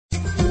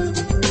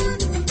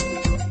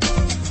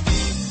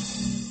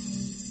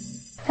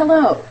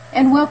Hello,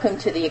 and welcome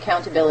to the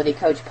Accountability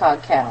Coach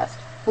podcast,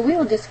 where we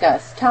will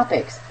discuss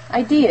topics,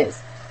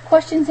 ideas,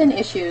 questions, and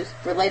issues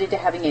related to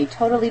having a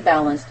totally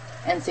balanced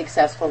and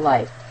successful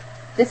life.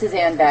 This is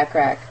Ann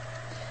Backrack.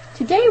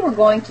 Today we're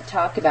going to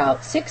talk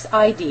about 6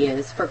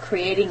 ideas for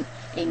creating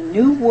a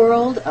new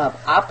world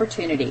of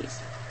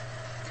opportunities.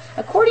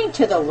 According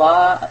to the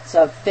laws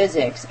of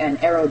physics and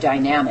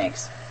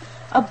aerodynamics,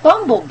 a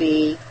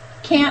bumblebee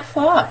can't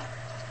fly.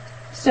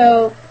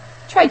 So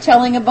try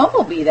telling a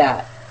bumblebee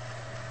that.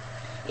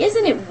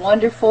 Isn't it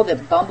wonderful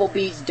that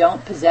bumblebees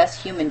don't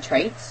possess human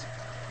traits?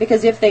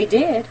 Because if they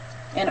did,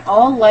 in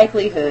all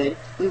likelihood,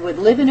 we would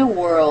live in a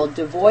world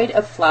devoid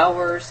of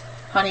flowers,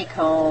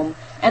 honeycomb,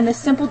 and the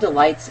simple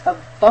delights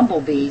of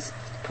bumblebees'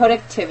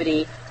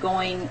 productivity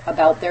going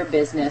about their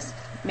business,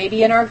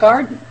 maybe in our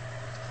garden.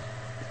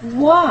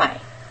 Why?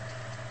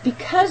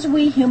 Because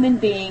we human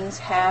beings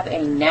have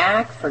a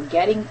knack for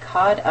getting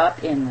caught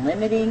up in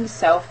limiting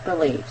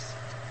self-beliefs.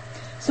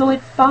 So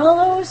it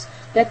follows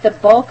that the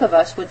bulk of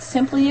us would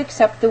simply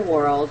accept the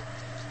world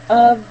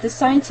of the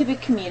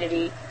scientific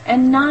community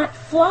and not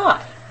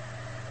fly,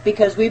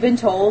 because we've been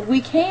told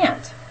we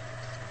can't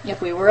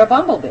if we were a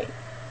bumblebee.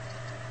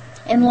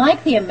 And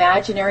like the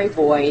imaginary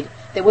void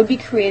that would be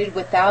created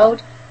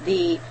without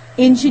the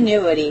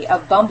ingenuity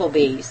of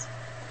bumblebees,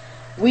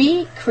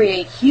 we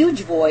create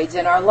huge voids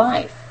in our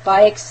life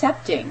by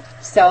accepting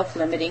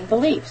self-limiting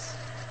beliefs.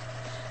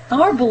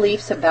 Our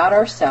beliefs about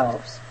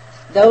ourselves,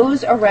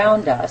 those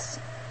around us,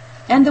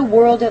 and the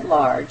world at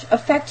large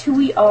affect who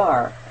we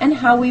are and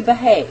how we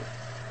behave.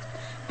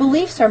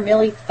 Beliefs are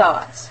merely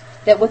thoughts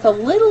that, with a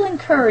little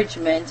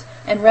encouragement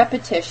and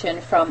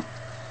repetition from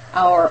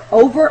our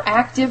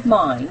overactive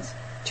minds,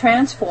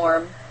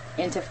 transform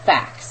into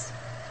facts.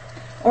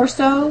 Or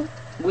so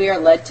we are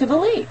led to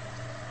believe.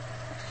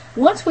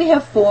 Once we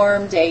have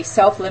formed a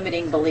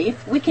self-limiting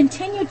belief, we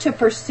continue to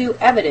pursue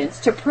evidence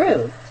to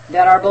prove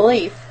that our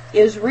belief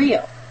is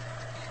real.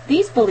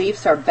 These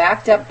beliefs are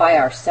backed up by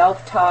our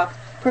self-talk,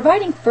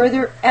 providing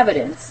further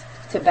evidence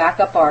to back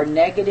up our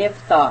negative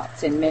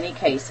thoughts in many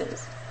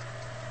cases.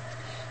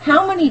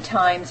 How many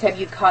times have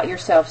you caught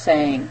yourself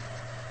saying,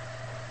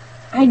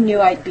 "I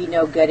knew I'd be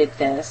no good at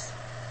this.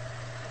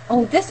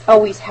 Oh, this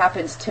always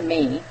happens to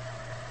me.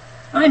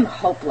 I'm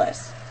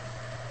hopeless.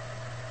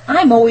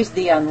 I'm always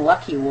the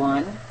unlucky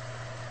one.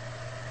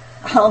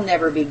 I'll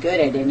never be good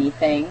at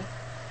anything.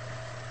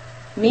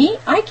 Me,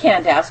 I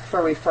can't ask for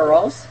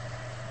referrals.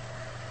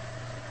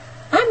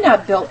 I'm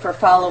not built for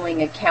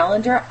following a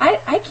calendar.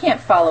 I can't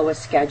follow a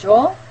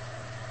schedule.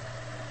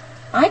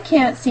 I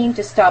can't seem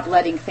to stop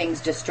letting things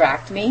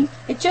distract me.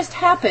 It just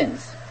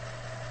happens."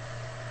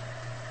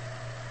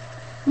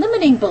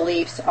 Limiting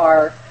beliefs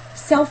are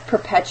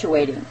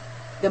self-perpetuating.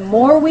 The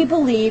more we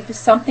believe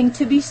something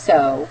to be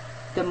so,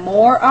 the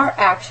more our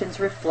actions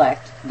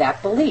reflect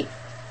that belief.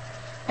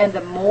 And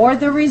the more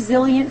the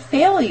resilient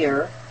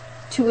failure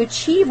to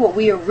achieve what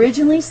we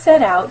originally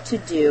set out to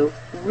do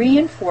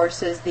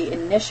reinforces the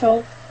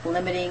initial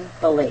limiting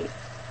belief.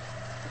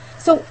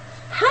 So,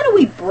 how do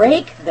we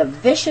break the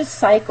vicious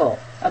cycle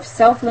of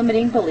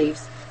self-limiting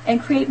beliefs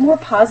and create more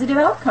positive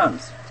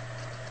outcomes?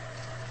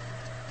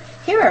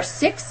 Here are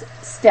 6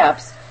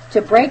 steps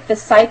to break the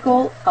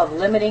cycle of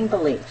limiting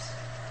beliefs.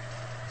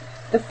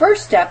 The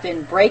first step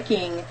in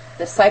breaking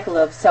the cycle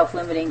of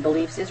self-limiting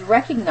beliefs is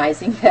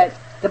recognizing that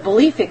the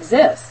belief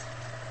exists.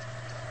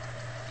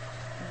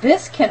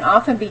 This can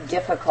often be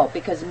difficult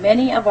because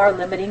many of our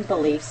limiting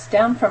beliefs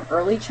stem from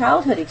early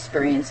childhood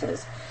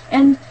experiences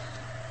and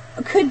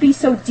could be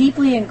so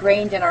deeply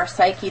ingrained in our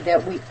psyche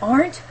that we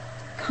aren't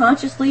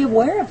consciously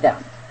aware of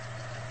them.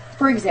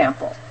 For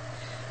example,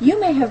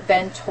 you may have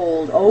been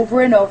told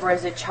over and over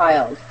as a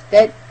child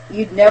that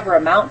you'd never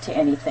amount to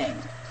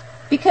anything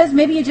because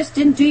maybe you just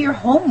didn't do your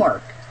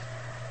homework.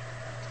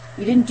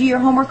 You didn't do your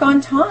homework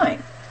on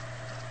time.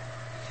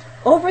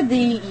 Over the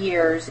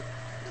years,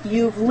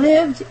 you've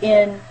lived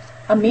in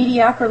a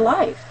mediocre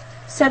life,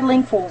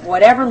 settling for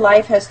whatever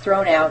life has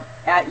thrown out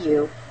at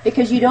you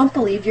because you don't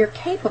believe you're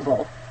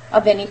capable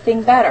of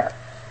anything better.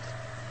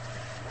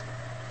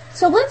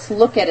 So let's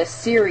look at a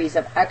series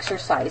of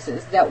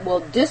exercises that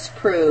will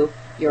disprove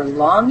your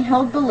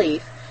long-held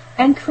belief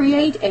and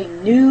create a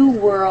new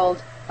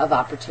world of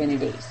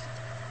opportunities.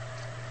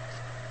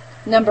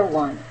 Number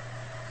 1,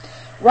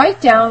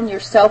 write down your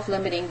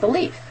self-limiting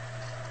belief.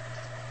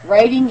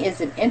 Writing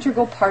is an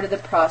integral part of the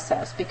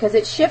process because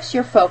it shifts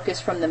your focus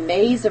from the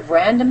maze of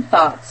random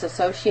thoughts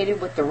associated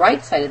with the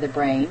right side of the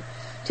brain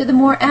to the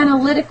more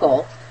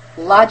analytical,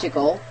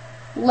 logical,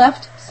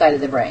 left side of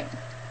the brain.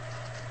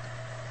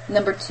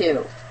 Number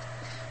 2,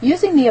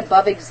 using the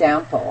above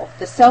example,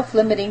 the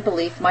self-limiting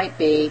belief might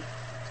be,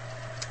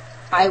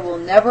 "I will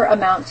never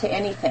amount to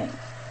anything."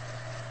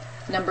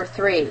 Number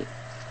 3,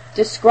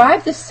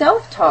 describe the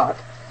self-talk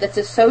that's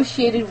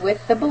associated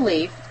with the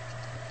belief,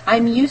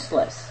 "I'm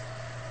useless.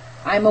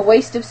 I'm a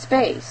waste of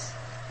space.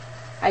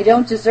 I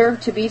don't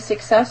deserve to be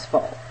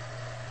successful."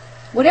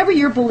 Whatever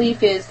your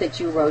belief is that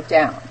you wrote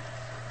down,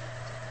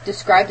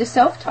 describe the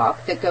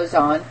self-talk that goes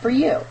on for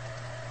you.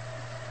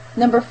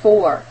 Number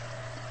 4,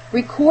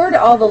 Record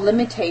all the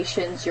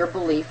limitations your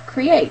belief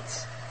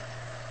creates.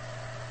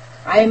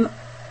 I'm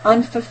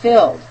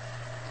unfulfilled.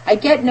 I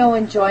get no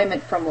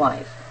enjoyment from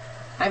life.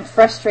 I'm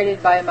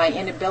frustrated by my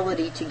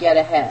inability to get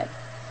ahead.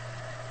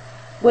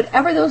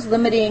 Whatever those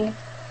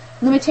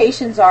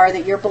limitations are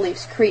that your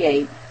beliefs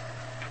create,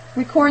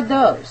 record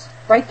those.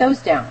 Write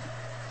those down.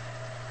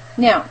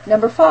 Now,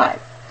 number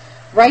 5,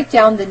 write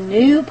down the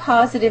new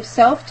positive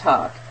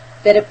self-talk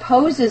that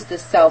opposes the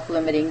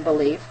self-limiting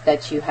belief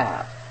that you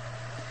have.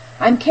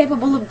 I'm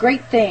capable of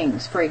great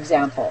things, for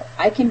example.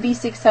 I can be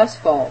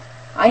successful.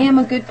 I am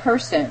a good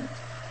person.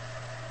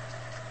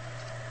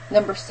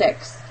 Number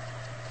 6,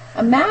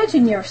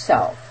 imagine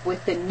yourself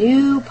with the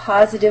new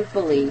positive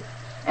belief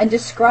and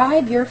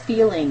describe your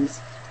feelings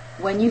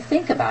when you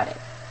think about it.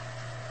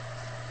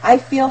 I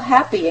feel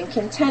happy and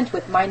content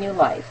with my new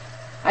life.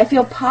 I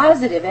feel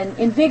positive and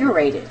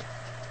invigorated.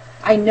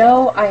 I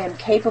know I am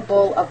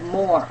capable of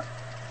more.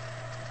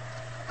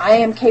 I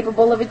am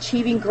capable of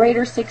achieving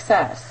greater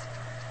success.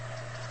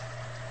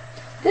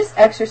 This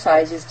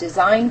exercise is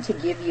designed to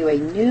give you a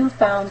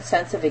newfound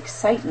sense of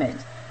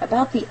excitement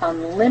about the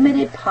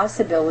unlimited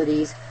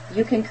possibilities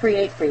you can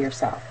create for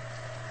yourself.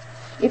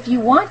 If you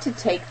want to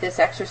take this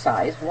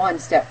exercise one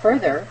step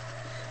further,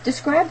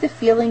 describe the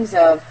feelings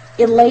of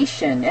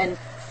elation and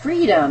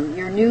freedom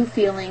your new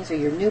feelings or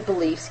your new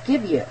beliefs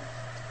give you.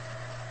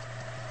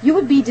 You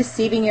would be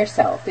deceiving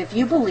yourself if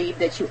you believe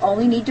that you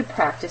only need to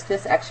practice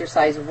this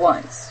exercise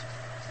once.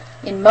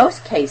 In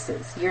most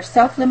cases, your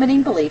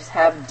self-limiting beliefs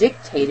have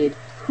dictated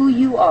who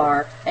you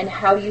are and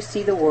how you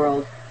see the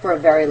world for a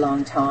very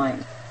long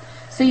time.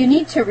 So you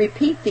need to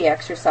repeat the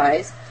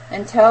exercise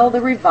until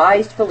the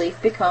revised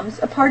belief becomes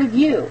a part of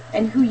you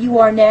and who you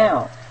are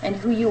now and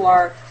who you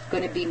are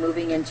going to be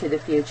moving into the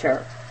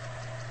future.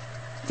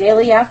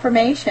 Daily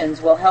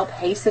affirmations will help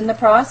hasten the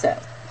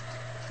process.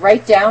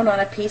 Write down on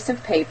a piece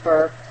of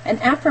paper an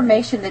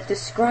affirmation that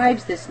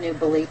describes this new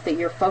belief that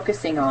you're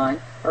focusing on,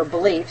 or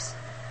beliefs,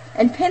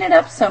 and pin it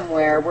up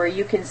somewhere where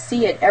you can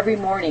see it every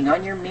morning,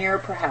 on your mirror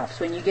perhaps,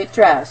 when you get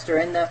dressed, or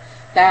in the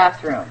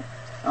bathroom,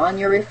 on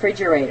your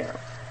refrigerator.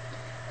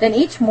 Then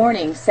each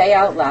morning say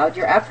out loud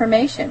your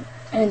affirmation,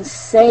 and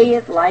say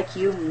it like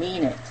you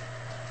mean it.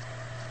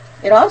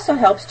 It also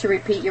helps to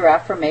repeat your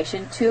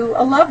affirmation to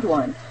a loved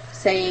one,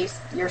 say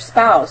your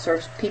spouse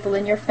or people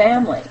in your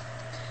family.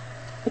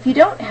 If you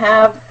don't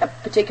have a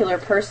particular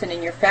person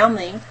in your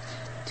family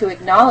to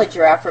acknowledge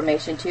your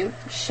affirmation to,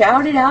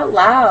 shout it out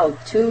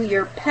loud to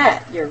your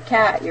pet, your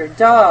cat, your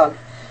dog,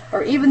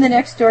 or even the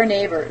next door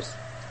neighbors.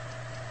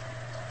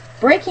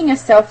 Breaking a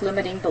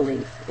self-limiting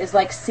belief is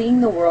like seeing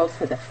the world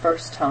for the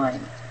first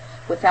time,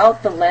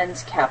 without the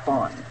lens cap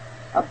on.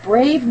 A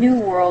brave new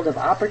world of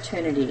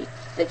opportunity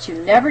that you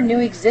never knew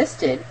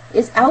existed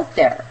is out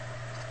there,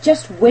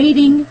 just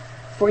waiting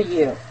for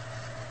you.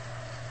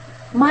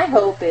 My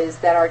hope is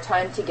that our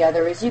time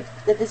together is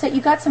that you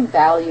got some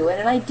value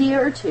and an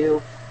idea or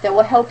two that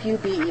will help you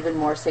be even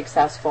more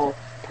successful,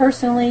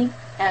 personally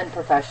and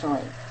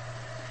professionally.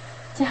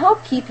 To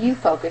help keep you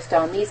focused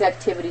on these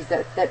activities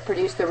that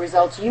produce the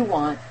results you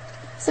want,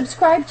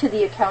 subscribe to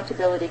the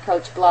Accountability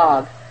Coach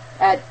blog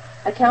at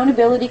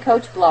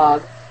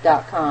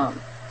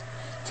accountabilitycoachblog.com.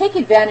 Take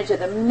advantage of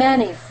the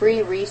many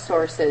free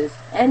resources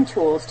and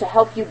tools to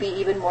help you be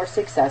even more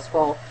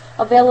successful,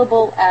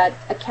 available at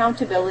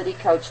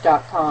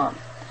accountabilitycoach.com.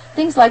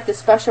 Things like the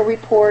special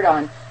report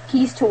on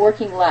keys to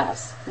working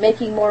less,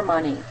 making more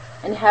money,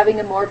 and having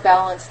a more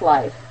balanced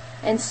life,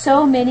 and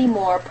so many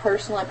more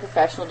personal and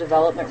professional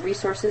development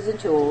resources and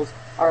tools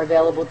are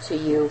available to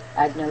you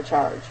at no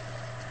charge.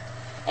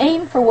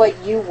 Aim for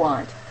what you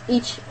want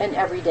each and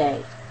every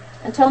day.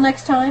 Until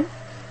next time,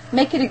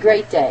 make it a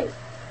great day,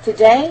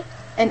 today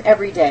and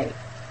every day.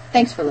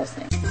 Thanks for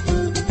listening.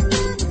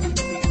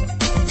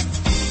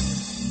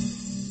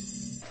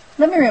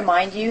 Let me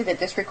remind you that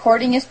this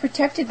recording is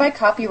protected by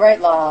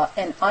copyright law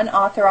and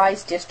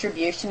unauthorized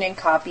distribution and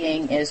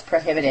copying is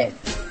prohibited.